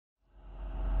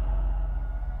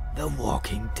The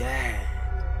Walking Dead.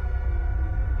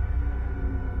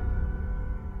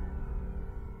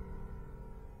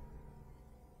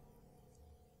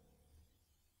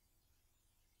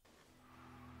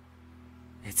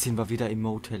 Jetzt sind wir wieder im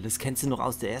Motel. Das kennst du noch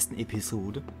aus der ersten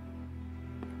Episode.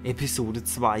 Episode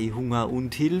 2, Hunger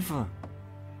und Hilfe.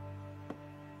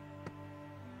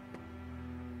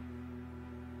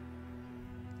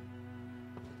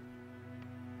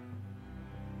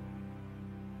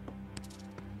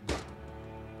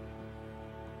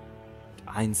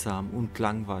 Einsam und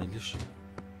langweilig.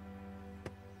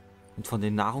 Und von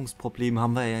den Nahrungsproblemen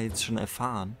haben wir ja jetzt schon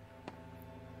erfahren.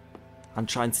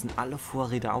 Anscheinend sind alle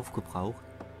Vorräte aufgebraucht.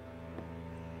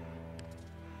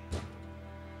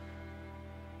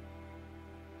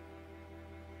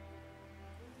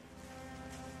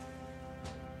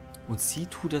 Und sie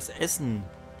tut das Essen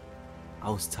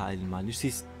austeilen, meine ich.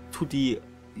 Sie tut die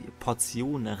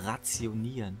Portion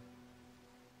rationieren.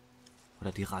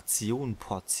 Oder die Ration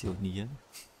portionieren.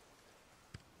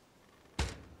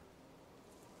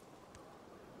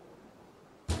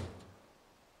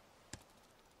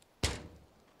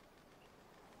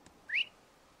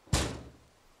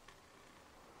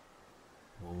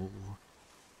 Oh.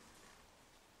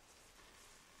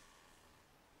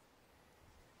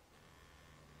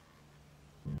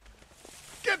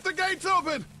 Get the gates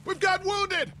open! We've got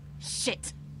wounded!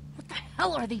 Shit! What the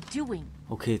hell are they doing?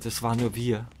 Okay, das waren nur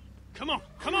wir. Come on,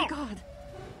 come on! Oh, God.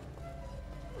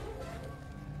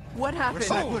 What happened?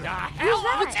 Oh, the hell?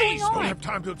 What's going Don't on? have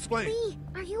time to explain. Lee,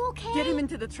 are you okay? Get him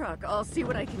into the truck. I'll see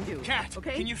what I can do. Cat,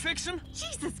 okay? can you fix him?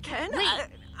 Jesus, Ken. Lee.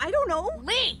 I don't know.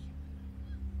 Lee!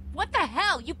 What the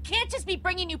hell? You can't just be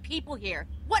bringing new people here.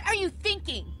 What are you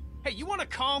thinking? Hey, you want to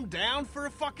calm down for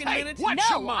a fucking Hey, minute? what?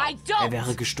 No, I don't!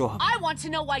 Wäre gestorben. I want to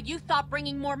know why you thought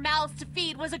bringing more mouths to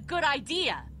feed was a good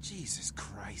idea. Jesus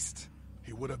Christ.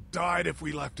 He would have died if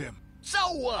we left him. So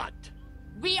what?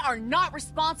 We are not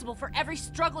responsible for every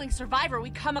struggling survivor we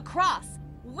come across.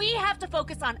 We have to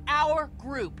focus on our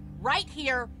group, right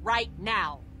here, right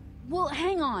now. Well,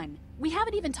 hang on. We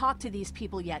haven't even talked to these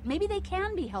people yet. Maybe they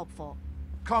can be helpful.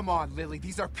 Come on, Lily.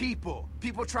 These are people.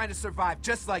 People trying to survive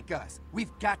just like us.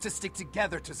 We've got to stick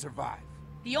together to survive.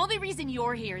 The only reason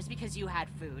you're here is because you had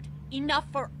food. Enough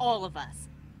for all of us.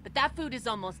 But that food is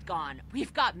almost gone.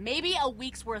 We've got maybe a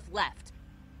week's worth left.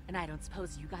 And I don't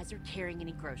suppose you guys are carrying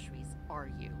any groceries, are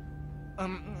you?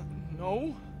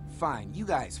 No? Fine, you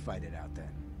guys fight it out then.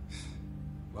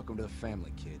 Welcome to the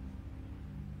family, kid.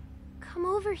 Come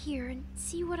over here and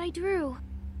see what I drew.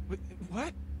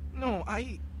 What? No,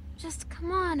 Just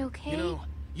come on, okay? You know,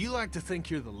 you like to think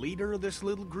you're the leader of this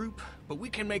little group, but we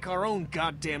can make our own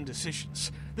goddamn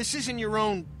decisions. This isn't your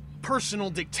own personal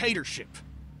dictatorship.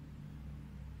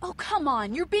 Oh, come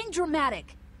on. You're being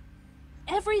dramatic.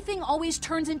 Everything always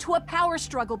turns into a power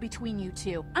struggle between you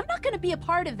two. I'm not going to be a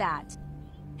part of that.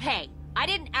 Hey, I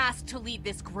didn't ask to lead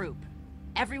this group.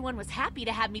 Everyone was happy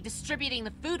to have me distributing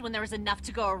the food when there was enough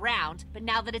to go around, but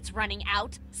now that it's running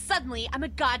out, suddenly I'm a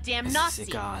goddamn Es ist Nazi.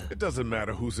 egal. It doesn't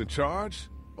matter who's in charge.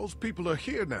 Those people are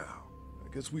here now.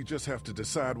 I guess we just have to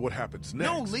decide what happens next.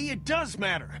 No, Lee, it does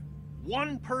matter.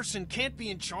 One person can't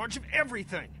be in charge of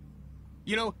everything.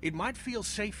 You know, it might feel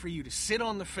safe for you to sit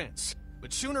on the fence,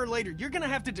 but sooner or later, you're gonna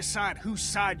have to decide whose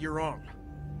side you're on.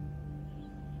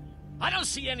 I don't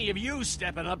see any of you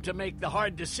stepping up to make the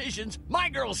hard decisions. My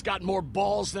girl's got more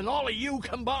balls than all of you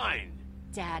combined.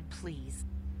 Dad, please.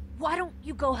 Why don't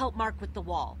you go help Mark with the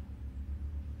wall?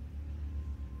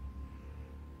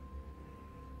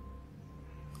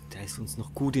 Der ist uns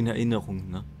noch gut in Erinnerung,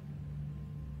 ne?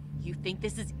 You think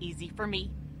this is easy for me?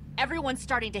 Everyone's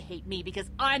starting to hate me because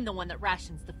I'm the one that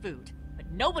rations the food, but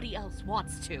nobody else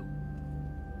wants to.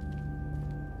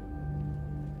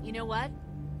 You know what?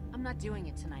 I'm not doing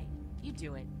it tonight. You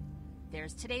do it.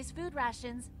 There's today's food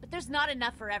rations, but there's not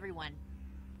enough for everyone.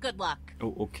 Good luck.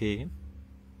 Oh, okay.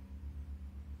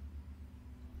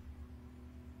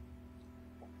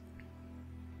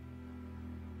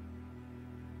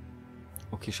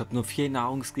 Okay, ich habe nur 4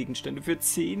 Nahrungsgegenstände für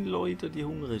 10 Leute, die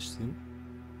hungrig sind.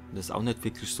 Und das ist auch nicht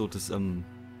wirklich so das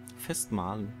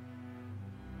Festmahlen.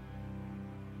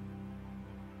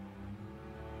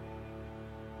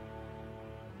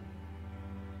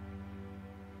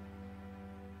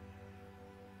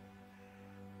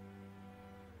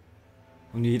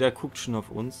 Und jeder guckt schon auf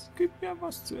uns. Gib mir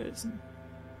was zu essen.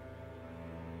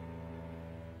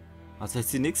 Also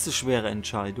jetzt die nächste schwere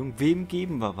Entscheidung. Wem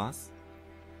geben wir was?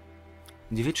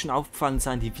 Und dir wird schon aufgefallen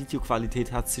sein, die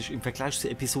Videoqualität hat sich im Vergleich zur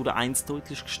Episode 1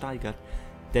 deutlich gesteigert.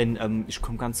 Denn ich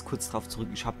komme ganz kurz darauf zurück.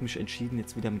 Ich habe mich entschieden,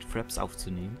 jetzt wieder mit Fraps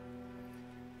aufzunehmen.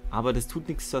 Aber das tut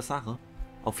nichts zur Sache.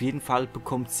 Auf jeden Fall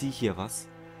bekommt sie hier was.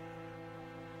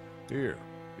 Here,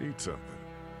 eat something.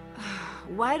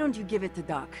 Why don't you give it to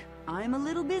Doc? I'm a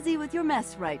little busy with your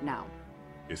mess right now.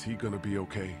 Is he gonna be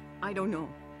okay? I don't know.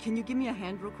 Can you give me a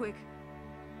hand real quick?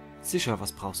 Sicher,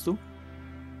 was brauchst du?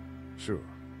 Sure.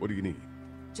 What do you need?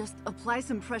 Just apply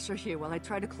some pressure here while I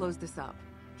try to close this up.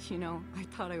 You know, I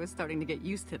thought I was starting to get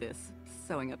used to this,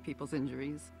 sewing up people's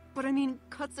injuries. But I mean,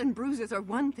 cuts and bruises are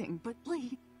one thing, but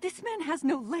Lee, this man has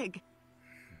no leg.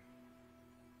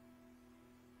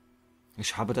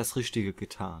 Ich habe das Richtige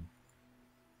getan.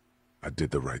 I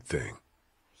did the right thing.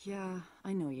 Yeah,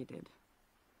 I know you did.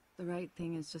 The right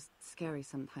thing is just scary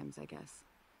sometimes, I guess.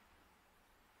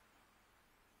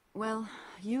 Well,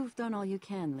 you've done all you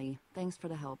can, Lee. Thanks for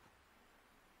the help.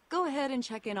 Go ahead and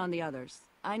check in on the others.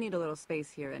 I need a little space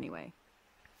here anyway.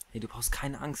 Hey, du brauchst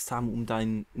keine Angst haben um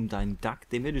deinen Duck.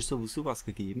 Dem hätte ich sowieso was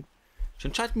gegeben. Ich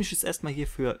entscheide mich jetzt erstmal hier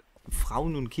für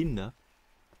Frauen und Kinder.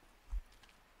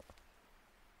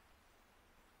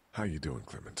 How you doing,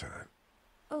 Clementine?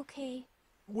 Okay.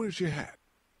 Where's your hat?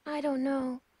 I don't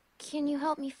know. Can you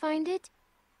help me find it?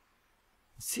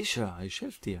 Sicher, ich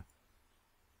helfe dir.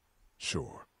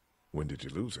 Sure. When did you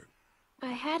lose it?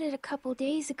 I had it a couple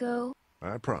days ago.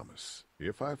 I promise.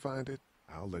 If I find it,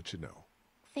 I'll let you know.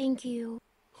 Thank you.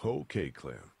 Okay,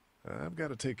 Clem. I've got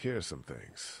to take care of some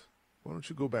things. Why don't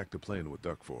you go back to playing with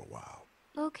Duck for a while?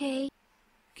 Okay.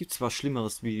 Gibt zwar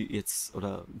Schlimmeres wie jetzt,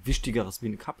 oder Wichtigeres wie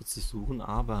eine Kappe zu suchen,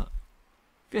 aber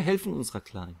wir helfen unserer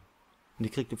Kleinen. Und die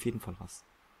kriegt auf jeden Fall was.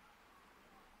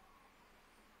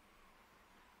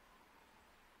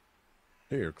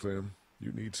 Here, Clem.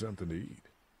 You need something to eat.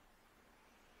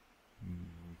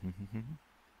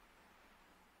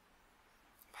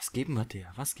 Was geben wir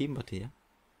der? Was geben wir der?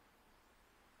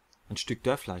 Ein Stück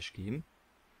Dörrfleisch geben?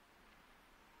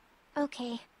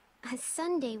 Okay. A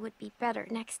Sunday would be better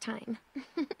next time.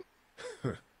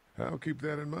 I'll keep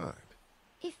that in mind.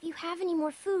 If you have any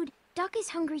more food, Duck is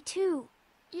hungry too.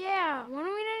 Yeah, why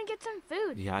don't we get some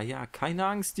food? Ja, keine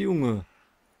Angst, Junge.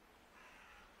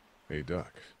 Hey,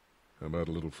 Duck. How about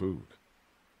a little food?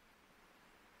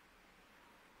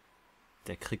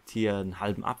 Der kriegt hier einen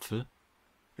halben Apfel.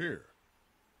 Here.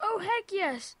 Oh, heck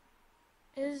yes.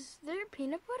 Is there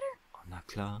peanut butter? Oh, na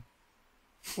klar.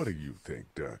 What do you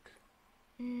think, Duck?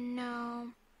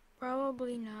 No,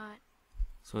 probably not.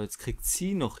 So, jetzt kriegt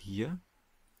sie noch hier.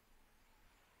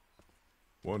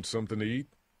 Want something to eat?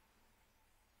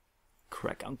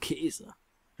 Crack am Käse.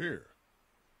 Here.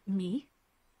 Me?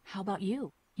 How about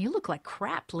you? You look like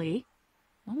crap, Lee.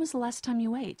 When was the last time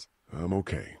you ate? I'm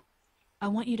okay. I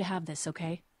want you to have this,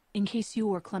 okay? In case you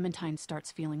or Clementine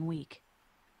starts feeling weak.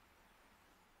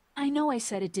 I know I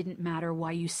said it didn't matter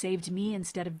why you saved me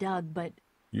instead of Doug, but...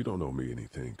 You don't owe me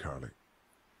anything, Carly.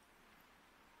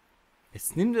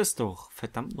 Jetzt nimm das doch.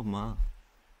 Verdammt nochmal.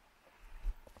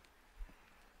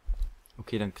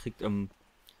 Okay, dann kriegt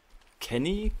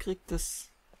Kenny kriegt das.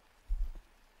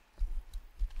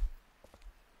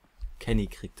 Kenny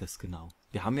kriegt das, genau.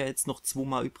 Wir haben ja jetzt noch 2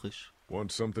 Mal übrig.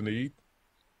 Want something to eat?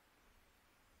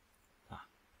 Ah.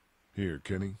 Here,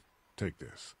 Kenny. Take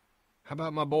this. How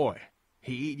about my boy?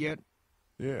 He eat yet?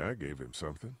 Yeah, I gave him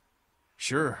something.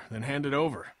 Sure, then hand it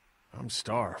over. I'm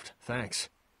starved, thanks.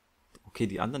 Okay,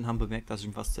 die anderen haben bemerkt, dass ich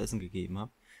ihm was zu essen gegeben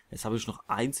habe. Jetzt habe ich noch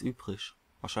 1 übrig.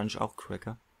 Wahrscheinlich auch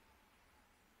Cracker.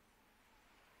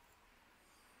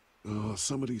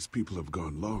 Some of these people have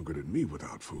gone longer than me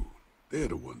without food. They're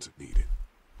the ones that need it.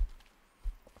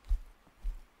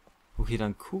 Okay,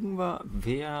 dann gucken wir,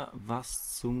 wer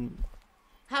was zum...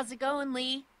 How's it going,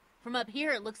 Lee? From up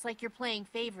here, it looks like you're playing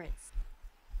favorites.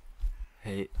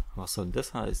 Hey, was soll denn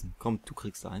das heißen? Komm, du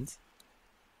kriegst 1.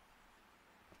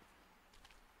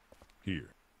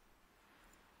 Here.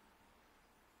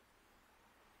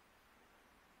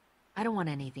 I don't want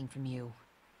anything from you.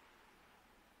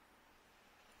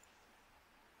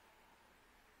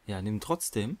 Ja, nimm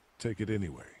trotzdem. Take it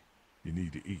anyway. You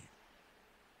need to eat.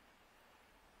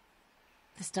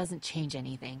 This doesn't change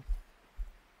anything.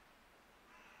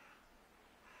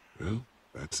 Well,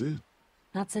 that's it.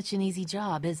 Not such an easy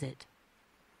job, is it?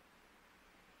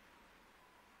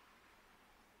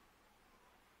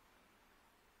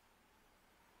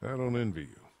 I don't envy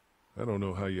you. I don't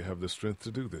know how you have the strength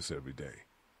to do this every day.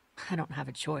 I don't have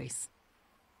a choice.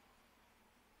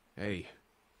 Hey,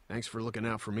 thanks for looking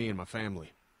out for me and my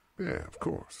family. Yeah, of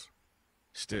course.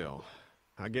 Still,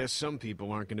 I guess some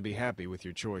people aren't going to be happy with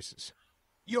your choices.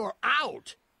 You're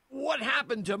out! What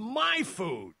happened to my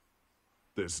food?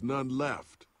 There's none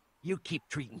left. You keep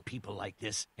treating people like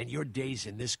this, and your days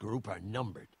in this group are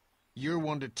numbered. You're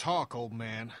one to talk, old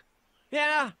man.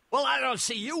 Yeah? Well, I don't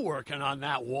see you working on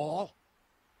that wall.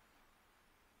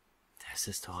 Das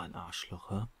ist doch ein Arschloch,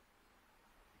 hä?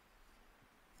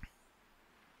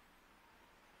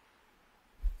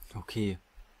 Okay,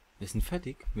 wir sind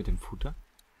fertig mit dem Futter.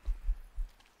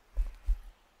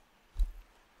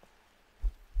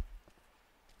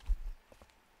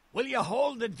 Will you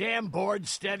hold the damn board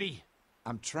steady?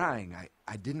 I'm trying.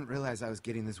 I didn't realize I was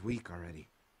getting this weak already.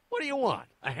 What do you want?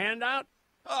 A handout?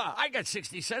 Oh, I got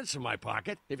 60 cents in my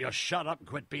pocket, if you'll shut up and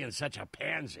quit being such a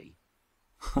pansy.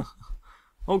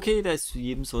 Okay, der ist zu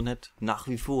jedem so nett, nach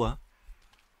wie vor.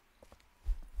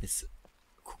 Jetzt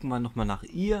gucken wir nochmal nach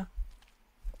ihr.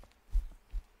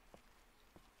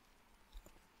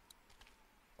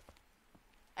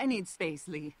 I need space,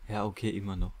 Lee. Ja, okay,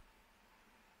 immer noch.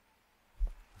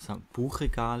 Was haben wir?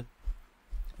 Buchregal.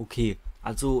 Okay,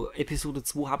 also Episode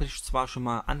 2 habe ich zwar schon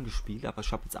mal angespielt, aber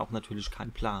ich habe jetzt auch natürlich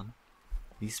keinen Plan,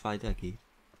 wie es weitergeht.